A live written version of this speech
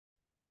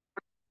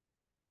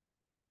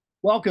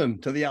Welcome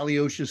to the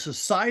Alyosha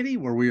Society,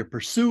 where we are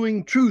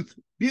pursuing truth,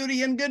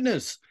 beauty, and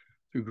goodness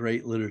through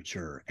great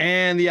literature.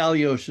 And the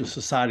Alyosha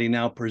Society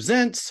now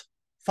presents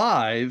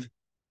 5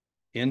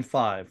 in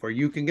 5, where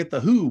you can get the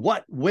who,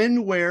 what,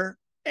 when, where,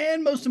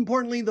 and most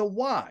importantly, the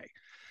why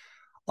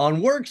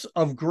on works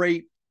of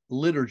great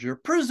literature,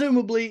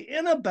 presumably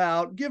in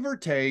about, give or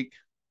take,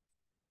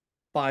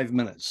 5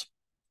 minutes.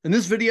 In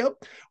this video,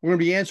 we're going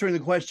to be answering the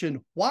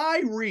question,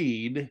 why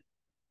read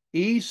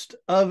East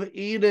of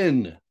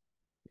Eden?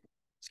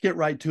 Let's get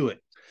right to it.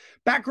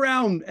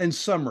 Background and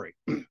summary.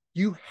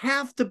 You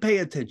have to pay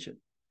attention.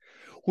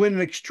 When an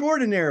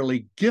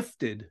extraordinarily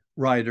gifted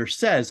writer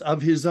says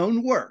of his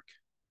own work,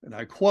 and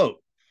I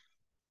quote,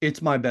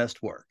 "It's my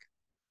best work,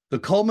 the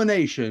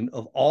culmination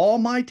of all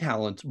my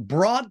talents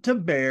brought to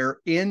bear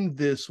in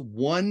this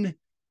one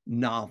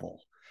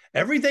novel.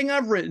 Everything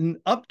I've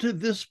written up to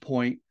this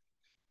point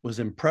was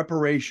in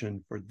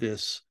preparation for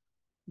this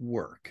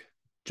work."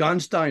 John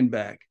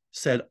Steinbeck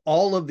said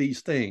all of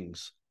these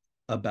things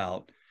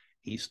about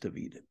East of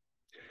Eden.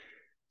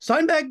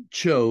 Steinbeck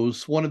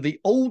chose one of the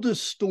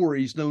oldest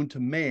stories known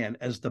to man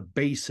as the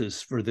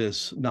basis for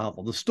this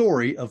novel, the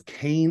story of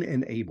Cain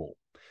and Abel.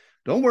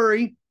 Don't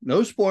worry,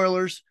 no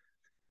spoilers.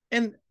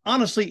 And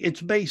honestly,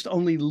 it's based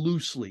only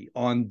loosely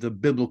on the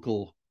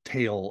biblical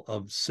tale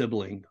of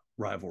sibling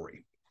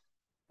rivalry.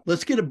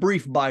 Let's get a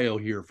brief bio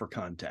here for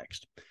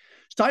context.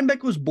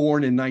 Steinbeck was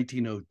born in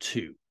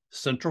 1902,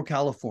 Central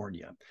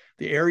California,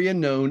 the area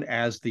known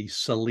as the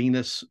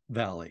Salinas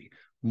Valley.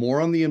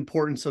 More on the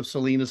importance of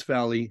Salinas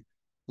Valley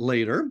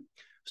later.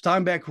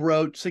 Steinbeck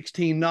wrote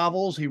 16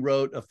 novels. He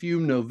wrote a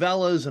few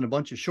novellas and a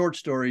bunch of short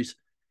stories.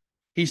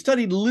 He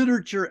studied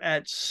literature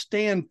at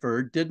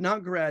Stanford, did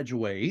not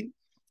graduate,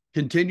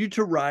 continued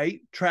to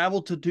write,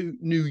 traveled to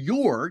New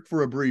York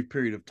for a brief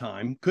period of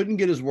time, couldn't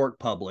get his work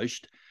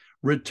published,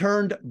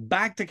 returned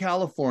back to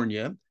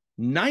California.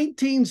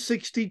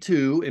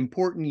 1962,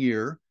 important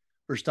year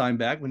for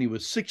Steinbeck. When he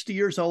was 60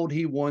 years old,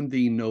 he won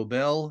the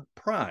Nobel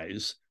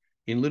Prize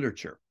in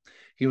literature.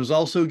 He was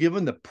also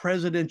given the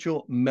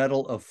Presidential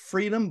Medal of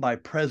Freedom by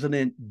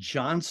President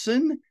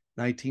Johnson,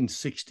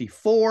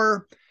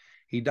 1964.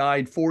 He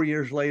died 4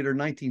 years later,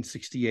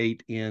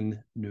 1968,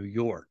 in New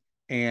York.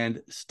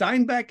 And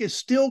Steinbeck is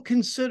still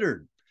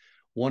considered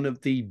one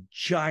of the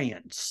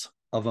giants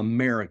of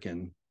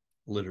American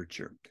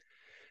literature.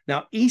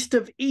 Now, East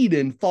of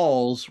Eden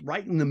falls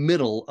right in the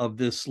middle of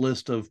this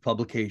list of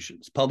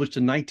publications, published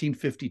in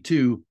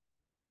 1952.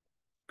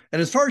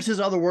 And as far as his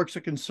other works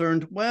are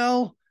concerned,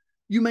 well,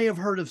 you may have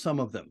heard of some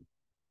of them.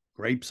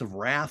 Grapes of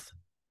Wrath,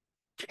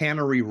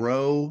 Cannery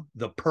Row,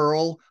 The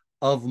Pearl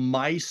of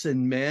Mice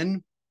and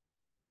Men.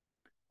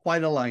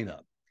 Quite a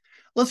lineup.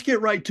 Let's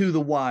get right to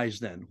the whys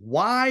then.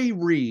 Why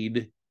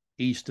read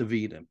East of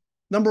Eden?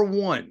 Number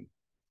one,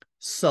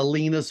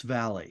 Salinas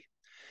Valley.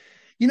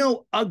 You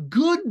know, a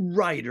good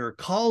writer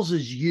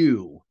causes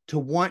you to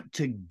want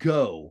to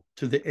go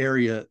to the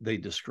area they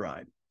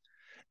describe.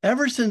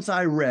 Ever since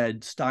I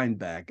read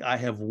Steinbeck, I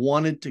have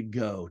wanted to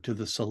go to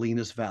the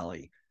Salinas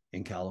Valley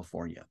in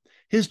California.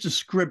 His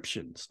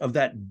descriptions of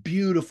that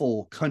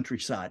beautiful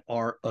countryside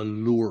are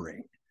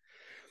alluring.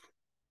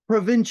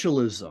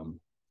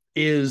 Provincialism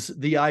is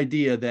the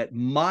idea that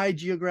my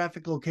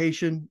geographic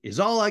location is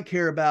all I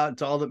care about,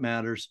 it's all that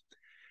matters.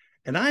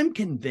 And I'm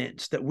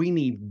convinced that we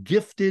need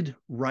gifted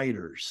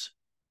writers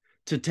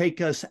to take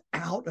us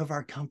out of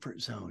our comfort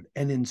zone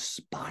and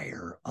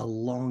inspire a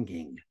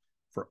longing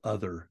for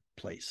other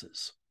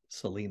places.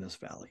 Salinas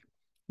Valley.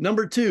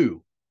 Number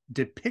two,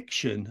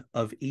 depiction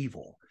of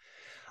evil.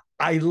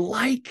 I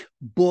like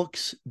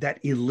books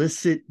that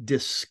elicit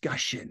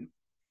discussion.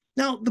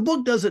 Now, the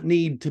book doesn't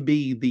need to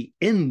be the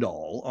end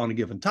all on a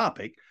given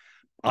topic.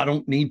 I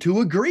don't need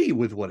to agree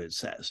with what it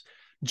says.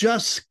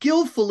 Just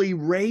skillfully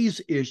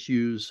raise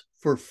issues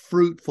for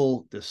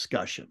fruitful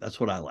discussion. That's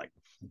what I like.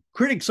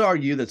 Critics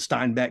argue that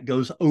Steinbeck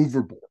goes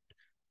overboard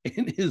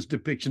in his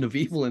depiction of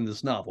evil in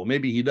this novel.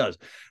 Maybe he does.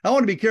 I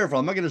want to be careful.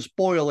 I'm not going to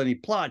spoil any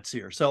plots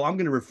here, so I'm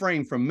going to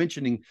refrain from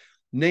mentioning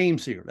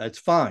names here. That's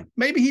fine.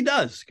 Maybe he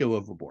does go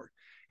overboard.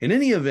 In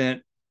any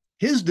event,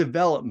 his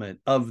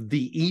development of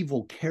the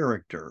evil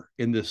character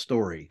in this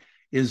story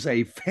is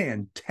a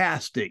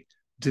fantastic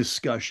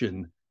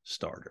discussion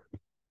starter.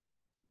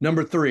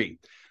 Number three,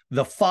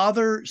 the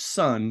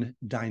father-son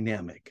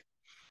dynamic.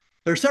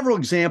 There are several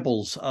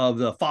examples of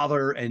the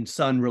father and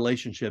son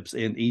relationships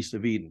in East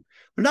of Eden.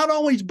 They're not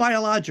always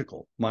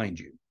biological, mind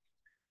you.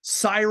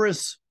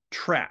 Cyrus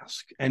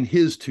Trask and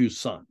his two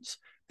sons.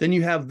 Then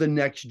you have the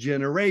next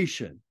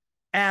generation,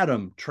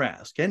 Adam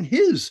Trask and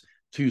his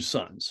two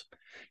sons.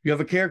 You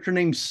have a character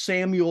named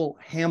Samuel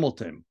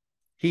Hamilton.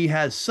 He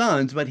has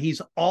sons, but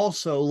he's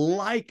also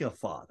like a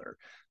father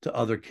to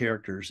other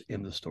characters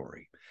in the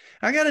story.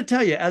 I got to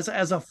tell you, as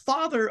a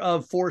father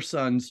of 4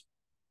 sons,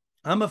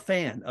 I'm a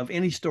fan of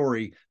any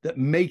story that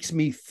makes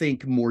me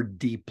think more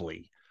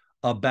deeply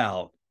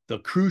about the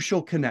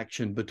crucial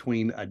connection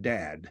between a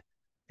dad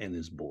and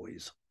his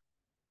boys.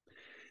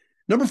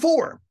 Number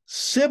 4,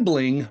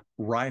 sibling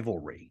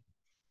rivalry.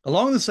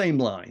 Along the same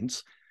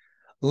lines,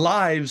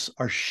 Lives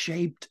are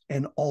shaped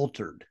and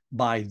altered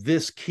by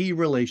this key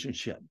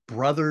relationship,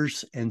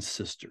 brothers and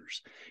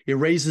sisters. It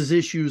raises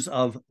issues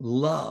of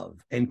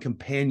love and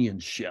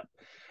companionship,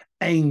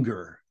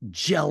 anger,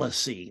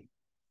 jealousy.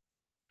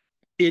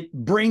 It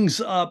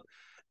brings up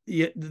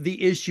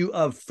the issue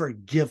of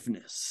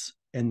forgiveness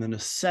and the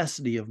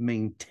necessity of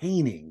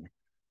maintaining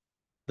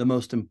the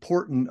most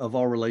important of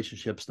all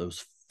relationships,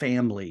 those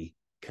family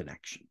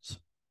connections.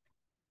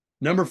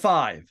 Number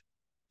 5,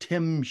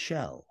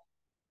 Timshel.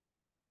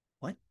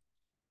 What?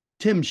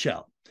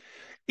 Timshel.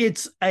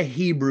 It's a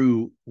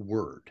Hebrew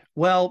word.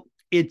 Well,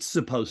 it's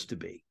supposed to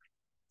be.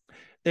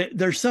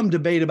 There's some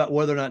debate about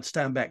whether or not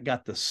Steinbeck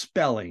got the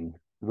spelling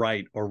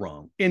right or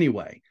wrong.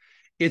 Anyway,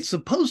 it's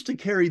supposed to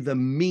carry the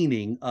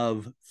meaning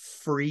of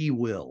free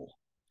will.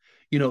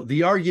 You know,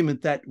 the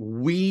argument that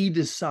we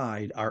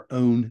decide our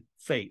own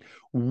fate.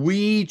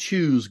 We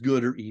choose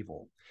good or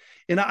evil.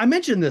 And I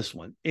mentioned this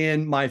one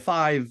in my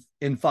 5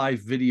 in 5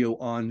 video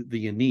on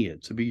the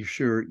Aeneid, so be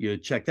sure you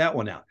check that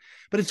one out.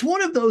 But it's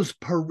one of those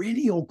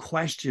perennial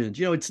questions.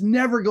 You know, it's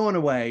never going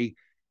away,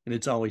 and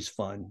it's always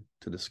fun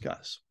to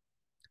discuss.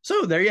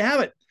 So there you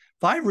have it.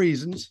 5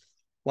 reasons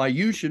why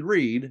you should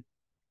read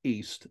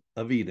East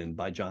of Eden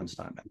by John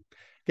Steinbeck.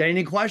 Got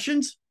any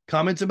questions,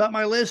 comments about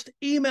my list?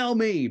 Email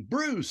me,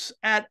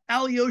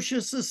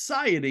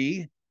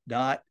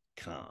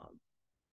 Bruce@AlyoshaSociety.com.